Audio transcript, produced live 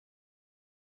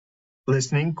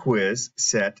Listening Quiz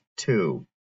Set 2.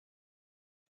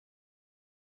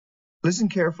 Listen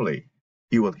carefully.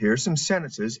 You will hear some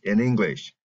sentences in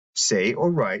English. Say or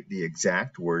write the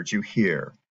exact words you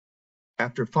hear.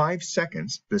 After 5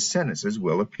 seconds, the sentences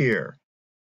will appear.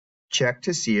 Check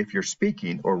to see if your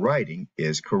speaking or writing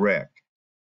is correct.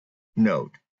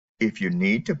 Note, if you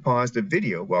need to pause the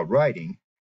video while writing,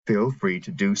 feel free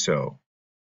to do so.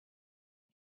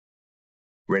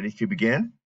 Ready to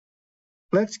begin?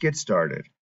 Let's get started.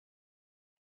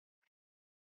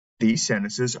 These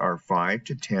sentences are 5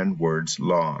 to 10 words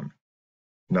long.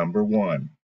 Number 1.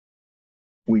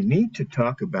 We need to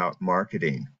talk about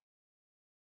marketing.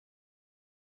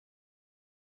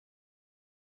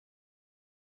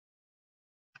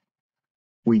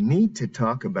 We need to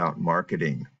talk about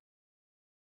marketing.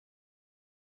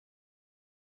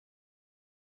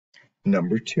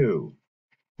 Number 2.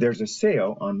 There's a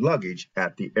sale on luggage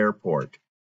at the airport.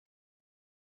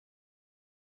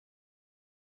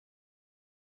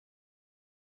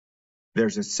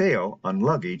 There's a sale on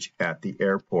luggage at the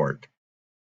airport.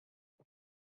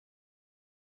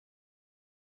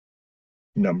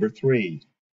 Number 3.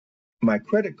 My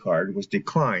credit card was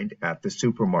declined at the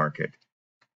supermarket.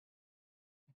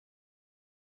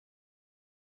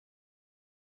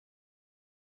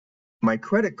 My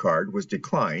credit card was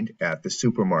declined at the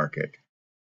supermarket.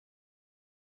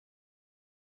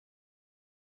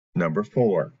 Number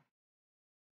 4.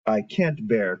 I can't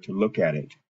bear to look at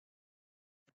it.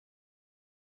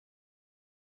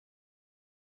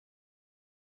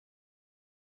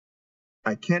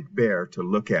 I can't bear to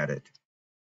look at it.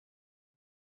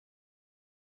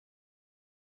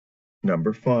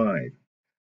 Number 5.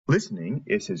 Listening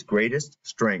is his greatest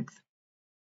strength.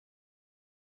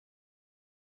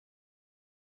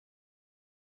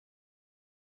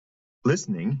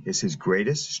 Listening is his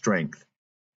greatest strength.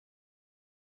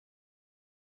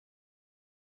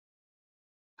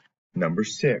 Number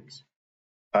 6.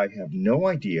 I have no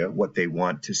idea what they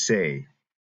want to say.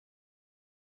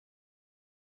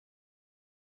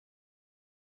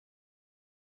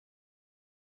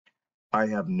 I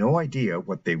have no idea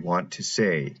what they want to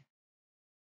say.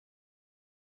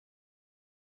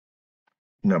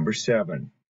 Number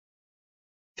 7.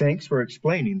 Thanks for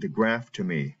explaining the graph to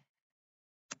me.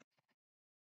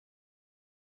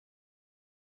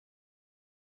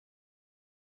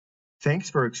 Thanks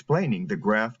for explaining the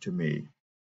graph to me.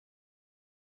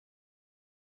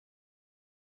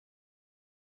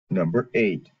 Number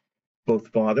 8. Both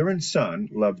father and son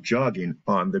love jogging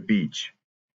on the beach.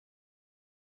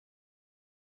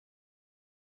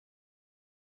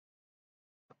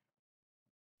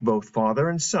 Both father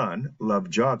and son love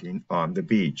jogging on the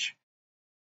beach.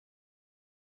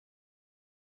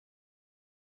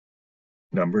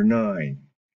 Number 9.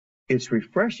 It's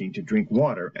refreshing to drink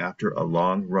water after a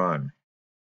long run.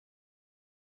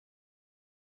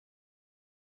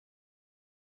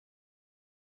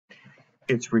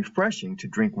 It's refreshing to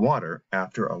drink water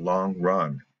after a long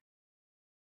run.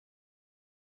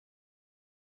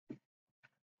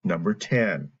 Number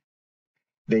 10.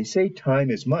 They say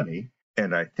time is money,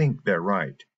 and I think they're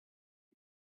right.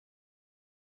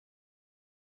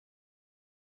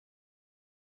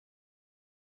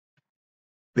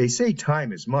 They say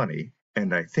time is money,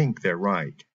 and I think they're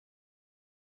right.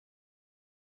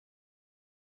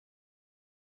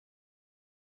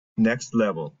 Next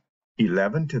level,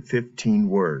 11 to 15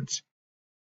 words.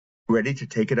 Ready to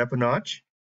take it up a notch?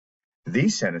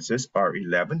 These sentences are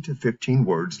 11 to 15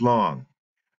 words long.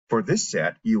 For this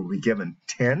set, you will be given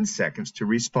 10 seconds to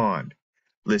respond.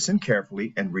 Listen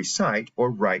carefully and recite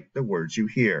or write the words you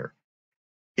hear.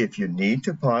 If you need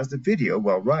to pause the video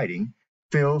while writing,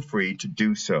 feel free to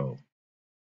do so.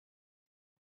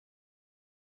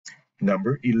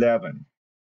 Number 11.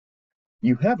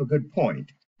 You have a good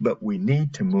point, but we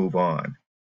need to move on.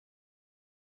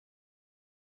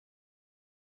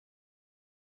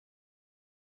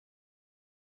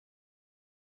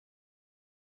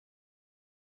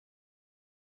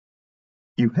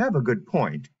 You have a good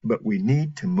point, but we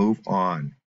need to move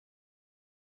on.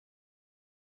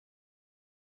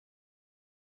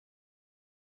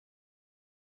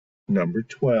 Number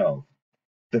 12.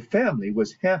 The family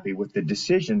was happy with the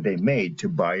decision they made to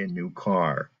buy a new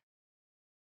car.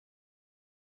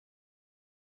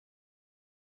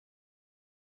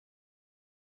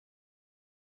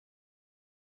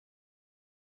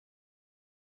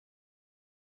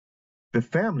 The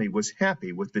family was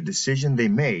happy with the decision they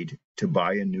made to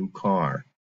buy a new car.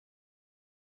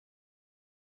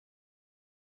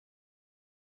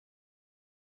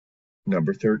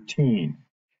 Number 13.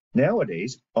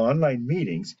 Nowadays, online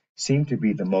meetings seem to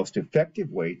be the most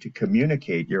effective way to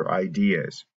communicate your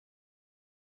ideas.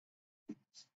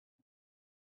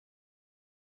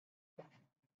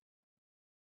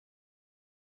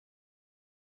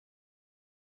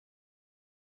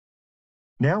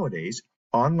 Nowadays,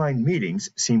 online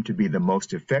meetings seem to be the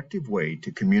most effective way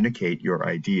to communicate your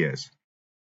ideas.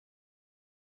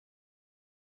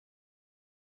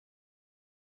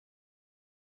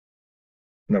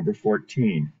 Number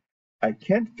 14. I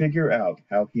can't figure out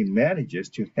how he manages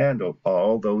to handle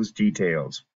all those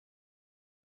details.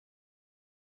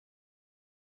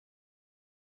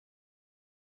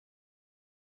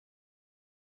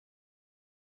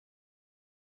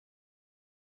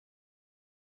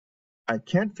 I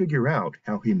can't figure out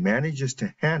how he manages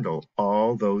to handle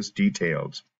all those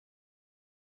details.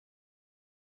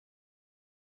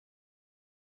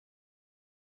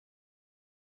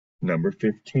 Number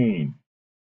 15.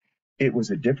 It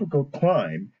was a difficult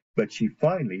climb, but she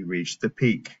finally reached the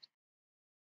peak.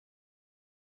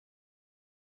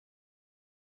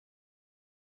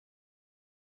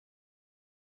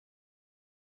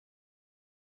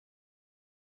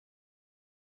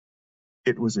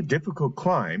 It was a difficult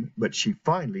climb, but she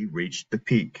finally reached the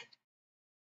peak.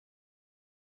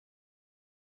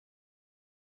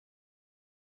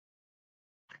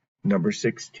 Number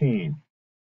 16.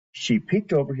 She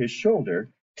peeked over his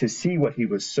shoulder to see what he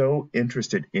was so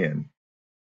interested in.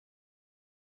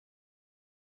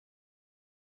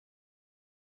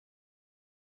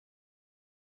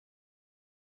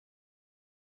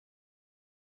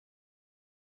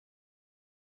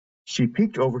 She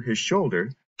peeked over his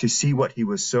shoulder to see what he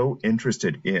was so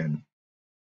interested in.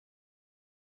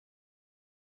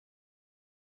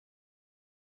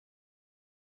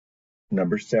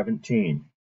 Number 17.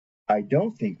 I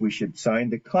don't think we should sign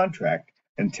the contract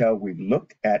until we've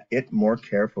looked at it more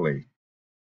carefully.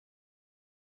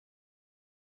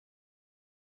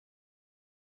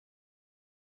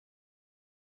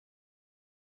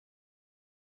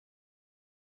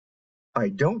 I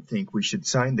don't think we should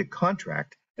sign the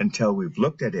contract until we've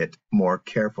looked at it more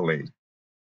carefully.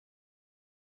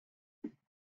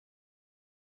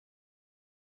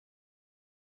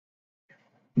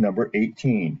 Number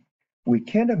 18. We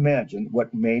can't imagine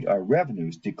what made our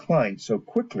revenues decline so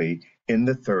quickly in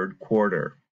the third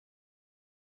quarter.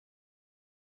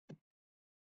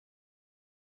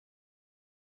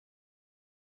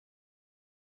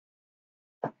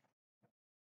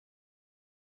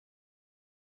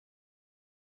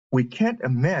 We can't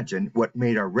imagine what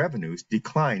made our revenues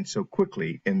decline so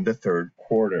quickly in the third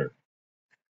quarter.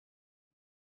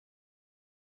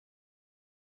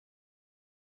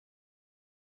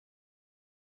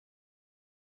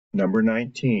 Number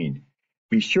 19.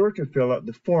 Be sure to fill out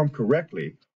the form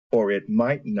correctly or it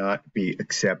might not be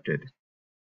accepted.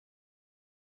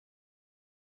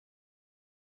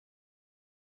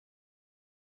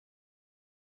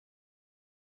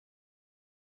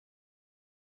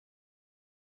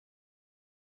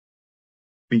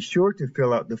 Be sure to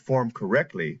fill out the form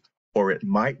correctly or it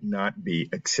might not be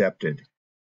accepted.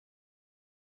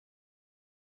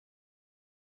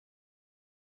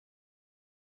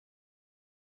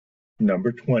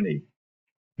 Number 20.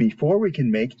 Before we can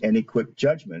make any quick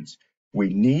judgments,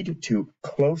 we need to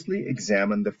closely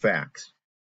examine the facts.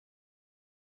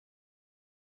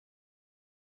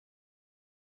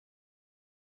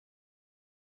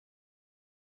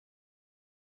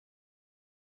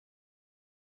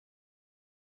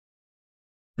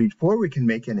 Before we can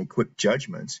make any quick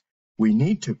judgments, we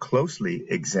need to closely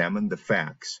examine the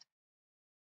facts.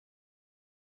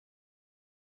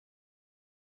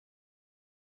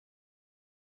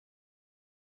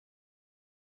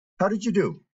 How did you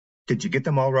do? Did you get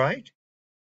them all right?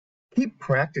 Keep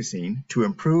practicing to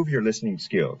improve your listening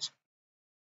skills.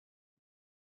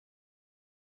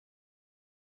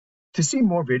 To see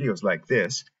more videos like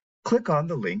this, click on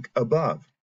the link above.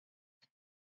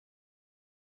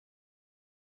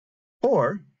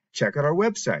 Or check out our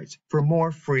websites for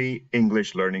more free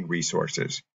English learning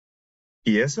resources.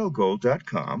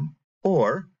 ESLgold.com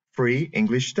or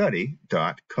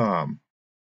freeenglishstudy.com.